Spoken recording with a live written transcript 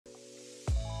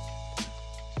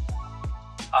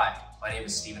Hi, my name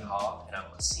is Stephen Haw, and I'm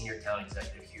a Senior Account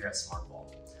Executive here at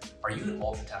SmartVault. Are you an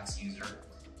UltraTax user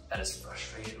that is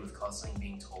frustrated with constantly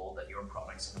being told that your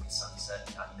product's going to be sunset,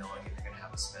 not knowing if you're going to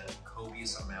have to spend a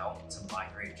copious amount to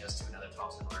migrate just to another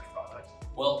Thomson Reuters product?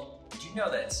 Well, did you know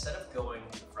that instead of going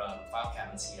from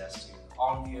FileCabinet CS to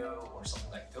Onvio or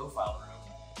something like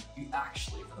GoFileRoom, you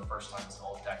actually, for the first time as an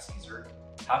UltraTax user,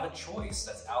 have a choice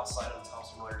that's outside of the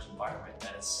Thomson Reuters environment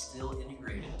that is still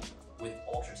integrated with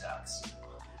UltraTax.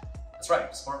 That's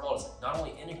right, SmartVault is not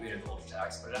only integrated with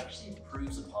UltraTax, but it actually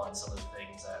improves upon some of the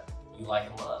things that you like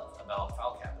and love about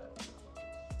FileCabinet.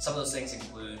 Some of those things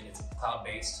include its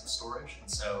cloud-based storage, and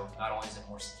so not only is it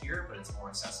more secure, but it's more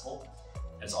accessible.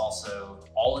 It's also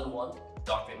all-in-one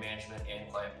document management and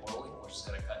client portaling, which is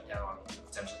going to cut down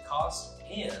potentially cost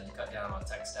and cut down on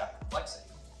tech stack complexity.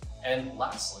 And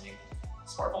lastly,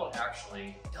 SmartVault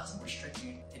actually doesn't restrict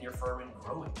you in your firm in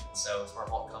growing. So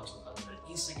SmartVault comes with unlimited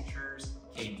eSignatures,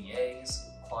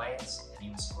 KBAs, clients, and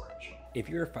even storage. If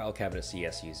you're a FileCabinet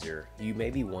CS user, you may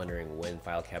be wondering when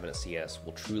FileCabinet CS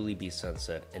will truly be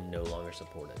sunset and no longer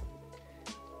supported.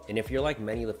 And if you're like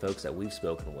many of the folks that we've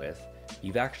spoken with,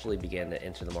 you've actually began to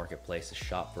enter the marketplace to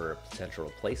shop for a potential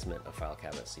replacement of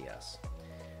FileCabinet CS.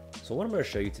 So what I'm going to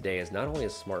show you today is not only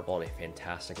is SmartVault a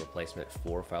fantastic replacement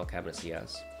for FileCabinet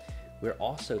CS, we're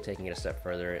also taking it a step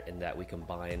further in that we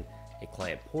combine a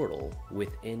client portal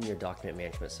within your document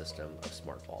management system of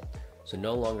SmartVault. So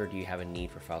no longer do you have a need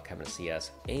for FileCabinet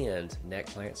CS and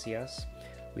NetClient CS.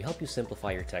 We help you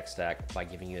simplify your tech stack by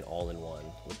giving you an all-in-one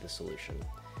with this solution.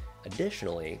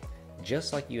 Additionally,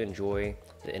 just like you enjoy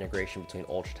the integration between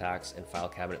UltraTax and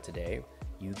FileCabinet today,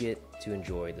 you get to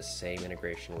enjoy the same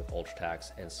integration with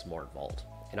UltraTax and SmartVault.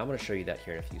 And I'm going to show you that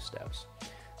here in a few steps.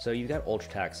 So you've got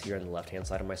UltraTax here on the left-hand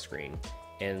side of my screen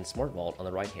and SmartVault on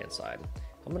the right-hand side.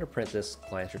 I'm going to print this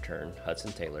client's return,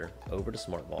 Hudson Taylor, over to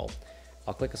SmartVault.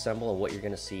 I'll click assemble, and what you're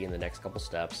going to see in the next couple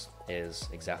steps is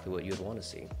exactly what you would want to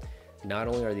see. Not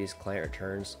only are these client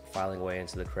returns filing away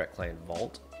into the correct client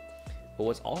vault, but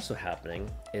what's also happening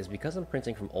is because I'm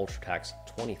printing from UltraTax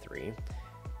 23,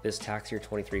 this tax year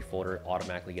 23 folder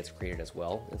automatically gets created as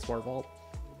well in SmartVault,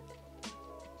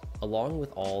 along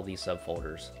with all these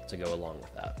subfolders to go along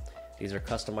with that. These are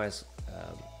customized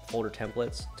folder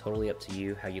templates, totally up to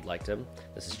you how you'd like them.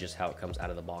 This is just how it comes out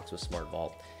of the box with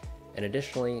SmartVault. And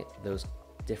additionally, those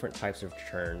different types of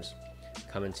returns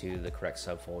come into the correct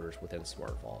subfolders within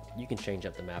SmartVault. You can change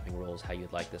up the mapping rules how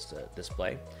you'd like this to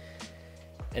display.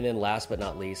 And then last but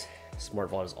not least,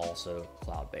 SmartVault is also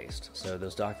cloud-based. So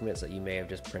those documents that you may have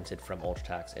just printed from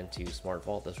UltraTax into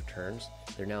SmartVault, those returns,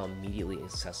 they're now immediately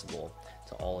accessible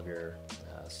to all of your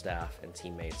staff and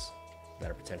teammates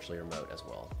that are potentially remote as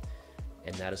well.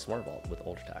 And that is SmartVault with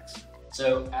UltraTax.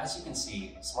 So as you can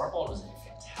see, SmartVault is a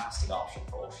fantastic option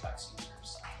for UltraTax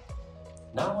users.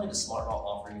 Not only does SmartVault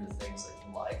offer you the things that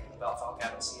you like about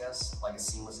FileCabinet CS, like a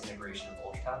seamless integration of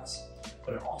UltraTax,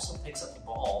 but it also picks up the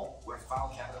ball where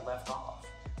FileCabinet left off.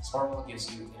 SmartVault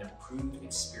gives you an improved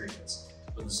experience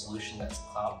with a solution that's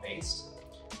cloud-based,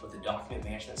 with a document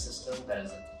management system that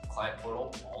is a client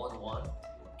portal all-in-one,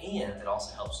 and it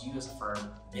also helps you as a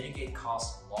firm mitigate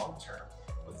costs long-term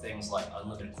with things like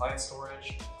unlimited client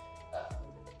storage,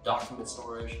 document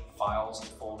storage, files and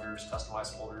folders,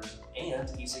 customized folders, and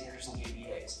eSignatures and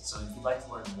KBAs. So if you'd like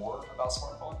to learn more about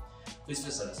SmartVault, please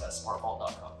visit us at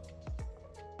smartvault.com.